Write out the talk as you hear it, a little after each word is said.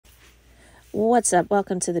What's up?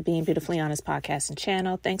 Welcome to the Being Beautifully Honest podcast and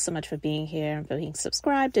channel. Thanks so much for being here and for being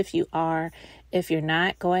subscribed. If you are, if you're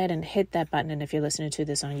not, go ahead and hit that button. And if you're listening to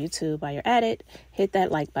this on YouTube while you're at it, hit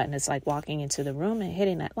that like button. It's like walking into the room and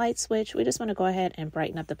hitting that light switch. We just want to go ahead and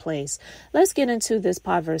brighten up the place. Let's get into this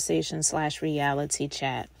conversation / reality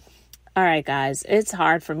chat. All right, guys, it's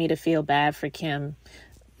hard for me to feel bad for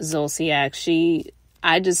kimzolciak.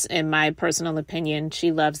 In my personal opinion,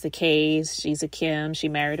 she loves the K's. She's a Kim. She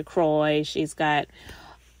married a Kroy. She's got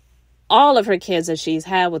all of her kids that she's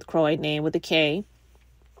had with Kroy named with a K.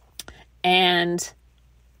 And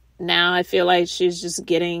now I feel like she's just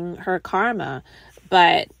getting her karma.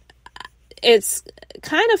 But it's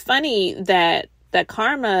kind of funny that the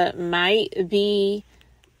karma might be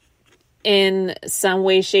in some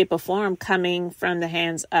way, shape, or form coming from the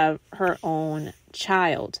hands of her own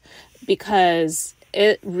child, because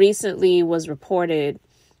it recently was reported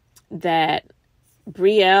that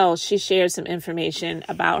Brielle, she shared some information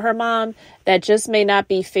about her mom that just may not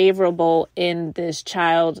be favorable in this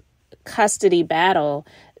child custody battle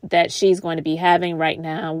that she's going to be having right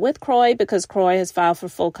now with Kroy, because Kroy has filed for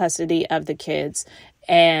full custody of the kids.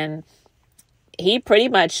 And he pretty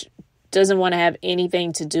much doesn't want to have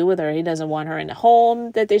anything to do with her. He doesn't want her in the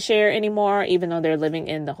home that they share anymore, even though they're living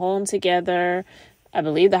in the home together. I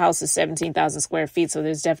believe the house is 17,000 square feet, so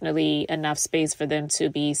there's definitely enough space for them to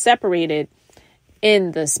be separated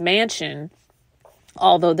in this mansion.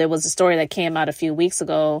 Although there was a story that came out a few weeks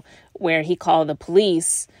ago where he called the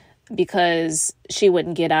police because she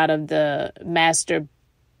wouldn't get out of the master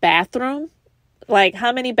bathroom. Like,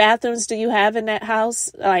 how many bathrooms do you have in that house?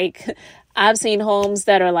 Like, I've seen homes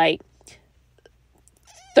that are like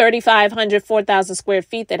 3,500, 4,000 square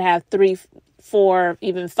feet that have 3, 4,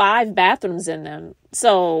 even 5 bathrooms in them.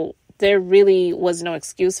 So there really was no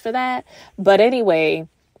excuse for that. But anyway,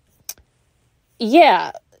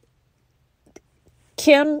 yeah,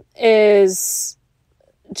 Kim is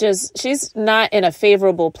she's not in a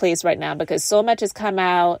favorable place right now, because so much has come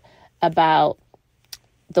out about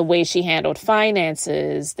the way she handled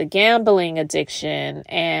finances, the gambling addiction,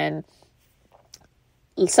 and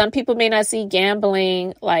some people may not see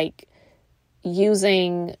gambling like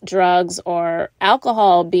using drugs or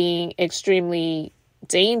alcohol being extremely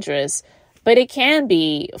dangerous, but it can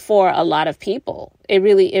be for a lot of people. It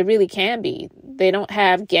really can be. They don't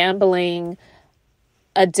have gambling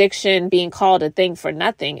addiction being called a thing for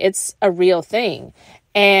nothing. It's a real thing.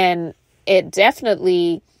 And it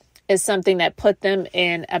definitely is something that put them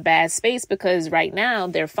in a bad space, because right now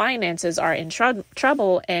their finances are in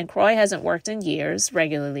trouble, and Kroy hasn't worked in years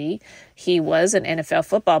regularly. He was an NFL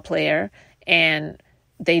football player, and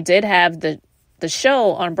they did have the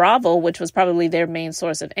show on Bravo, which was probably their main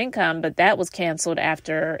source of income, but that was canceled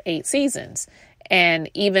after 8 seasons. And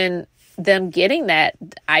even them getting that,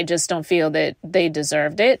 I just don't feel that they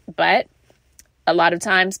deserved it. But a lot of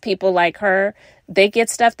times people like her, they get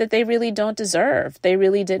stuff that they really don't deserve. They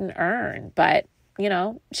really didn't earn, but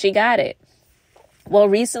she got it. Well,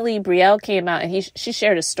 recently Brielle came out and she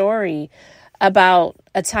shared a story about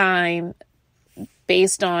a time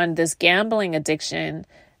based on this gambling addiction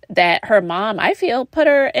that her mom, I feel, put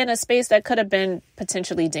her in a space that could have been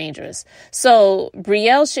potentially dangerous. So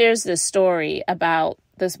Brielle shares this story about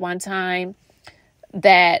this one time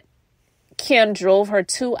that Kim drove her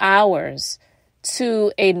 2 hours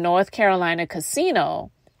to a North Carolina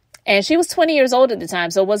casino. And she was 20 years old at the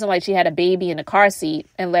time, so it wasn't like she had a baby in the car seat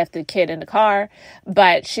and left the kid in the car.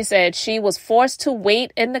 But she said she was forced to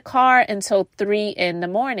wait in the car until 3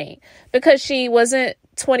 a.m. because she wasn't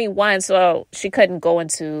 21, so she couldn't go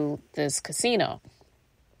into this casino.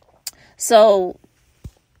 So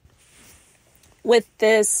with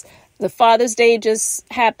this, the Father's Day just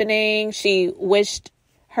happening, she wished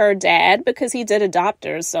her dad, because he did adopt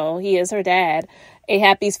her, so he is her dad, a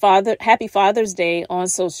happy Father's Day on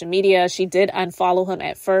social media. She did unfollow him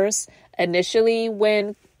at first, initially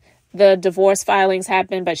when the divorce filings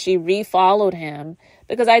happened, but she refollowed him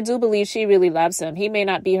because I do believe she really loves him. He may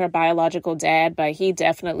not be her biological dad, but he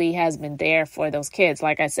definitely has been there for those kids.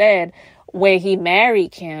 Like I said, when he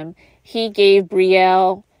married Kim, he gave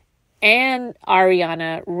Brielle and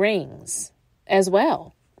Ariana rings as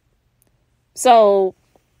well. So,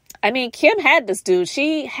 I mean, Kim had this dude.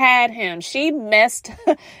 She had him. She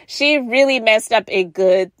really messed up a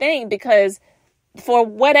good thing, because for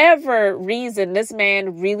whatever reason, this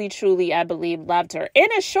man really, truly, I believe, loved her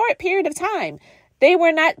in a short period of time. They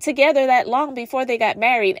were not together that long before they got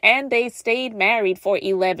married, and they stayed married for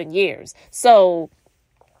 11 years. So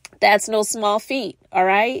that's no small feat. All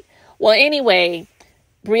right. Well, anyway,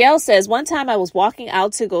 Brielle says, one time I was walking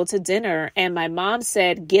out to go to dinner and my mom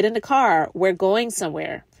said, "Get in the car. We're going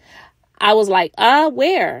somewhere." I was like,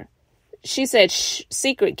 where? She said, shh,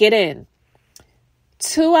 secret, get in.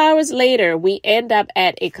 2 hours later, we end up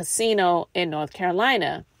at a casino in North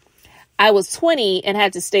Carolina. I was 20 and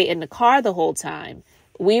had to stay in the car the whole time.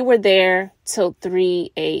 We were there till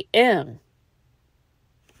 3 a.m.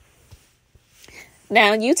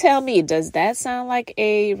 Now, you tell me, does that sound like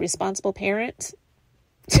a responsible parent?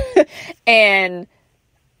 And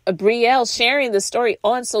Brielle sharing the story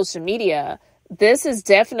on social media, this is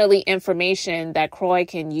definitely information that Kroy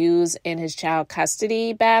can use in his child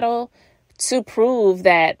custody battle to prove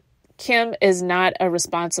that Kim is not a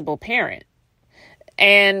responsible parent.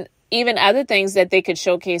 And even other things that they could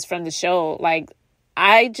showcase from the show. Like,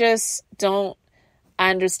 I just don't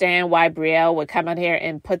understand why Brielle would come out here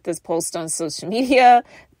and put this post on social media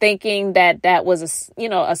thinking that that was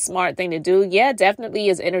a smart thing to do. Yeah, definitely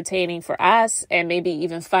is entertaining for us and maybe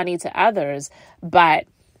even funny to others. But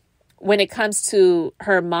when it comes to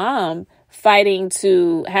her mom fighting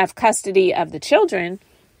to have custody of the children,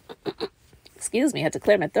 excuse me, I had to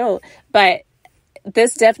clear my throat, but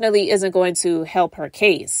this definitely isn't going to help her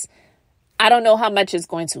case. I don't know how much it's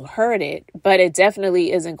going to hurt it, but it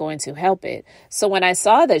definitely isn't going to help it. So when I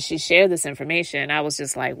saw that she shared this information, I was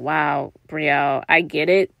just like, wow, Brielle, I get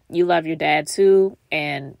it. You love your dad too.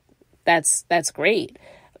 And that's great.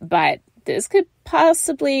 But this could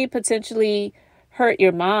potentially hurt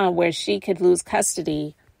your mom, where she could lose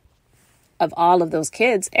custody of all of those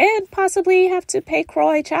kids and possibly have to pay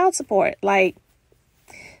Kroy child support. Like,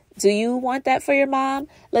 do you want that for your mom?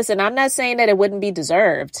 Listen, I'm not saying that it wouldn't be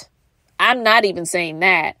deserved. I'm not even saying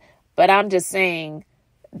that, but I'm just saying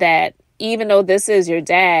that even though this is your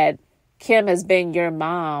dad, Kim has been your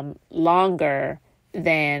mom longer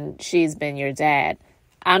than she's been your dad.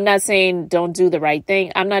 I'm not saying don't do the right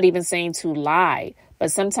thing. I'm not even saying to lie,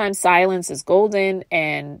 but sometimes silence is golden,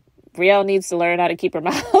 and Brielle needs to learn how to keep her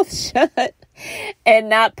mouth shut and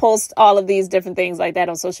not post all of these different things like that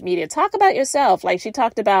on social media. Talk about yourself. Like she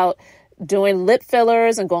talked about doing lip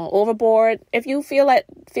fillers and going overboard. If you feel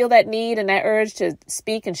that need and that urge to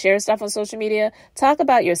speak and share stuff on social media, talk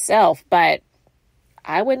about yourself. But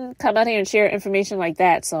I wouldn't come out here and share information like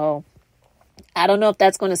that. So I don't know if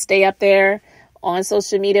that's going to stay up there on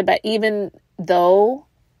social media. But even though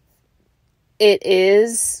it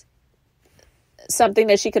is something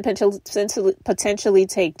that she could potentially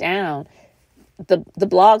take down, the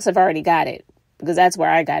blogs have already got it. Because that's where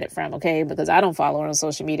I got it from, okay? Because I don't follow her on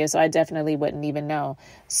social media, so I definitely wouldn't even know.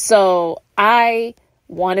 So I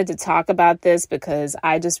wanted to talk about this because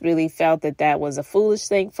I just really felt that that was a foolish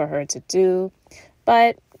thing for her to do.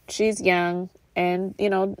 But she's young and,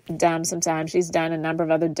 dumb sometimes. She's done a number of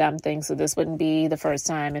other dumb things, so this wouldn't be the first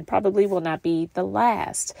time and probably will not be the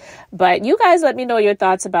last. But you guys let me know your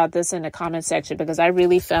thoughts about this in the comment section, because I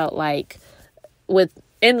really felt like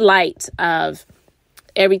in light of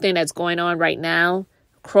everything that's going on right now,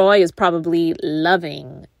 Kroy is probably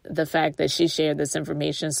loving the fact that she shared this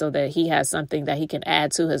information so that he has something that he can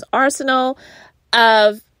add to his arsenal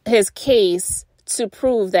of his case to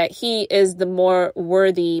prove that he is the more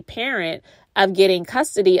worthy parent of getting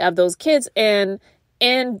custody of those kids. And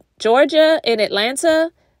in Georgia, in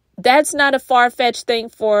Atlanta, that's not a far-fetched thing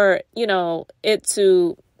for, it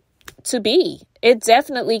to be. It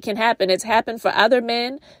definitely can happen. It's happened for other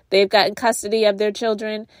men. They've gotten custody of their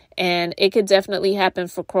children, and it could definitely happen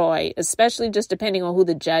for Kroy, especially just depending on who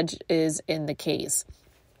the judge is in the case.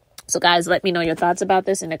 So guys, let me know your thoughts about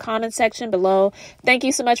this in the comment section below. Thank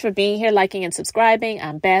you so much for being here, liking and subscribing.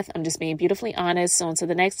 I'm Beth. I'm just being beautifully honest. So until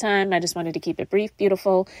the next time, I just wanted to keep it brief,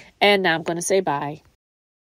 beautiful, and now I'm going to say bye.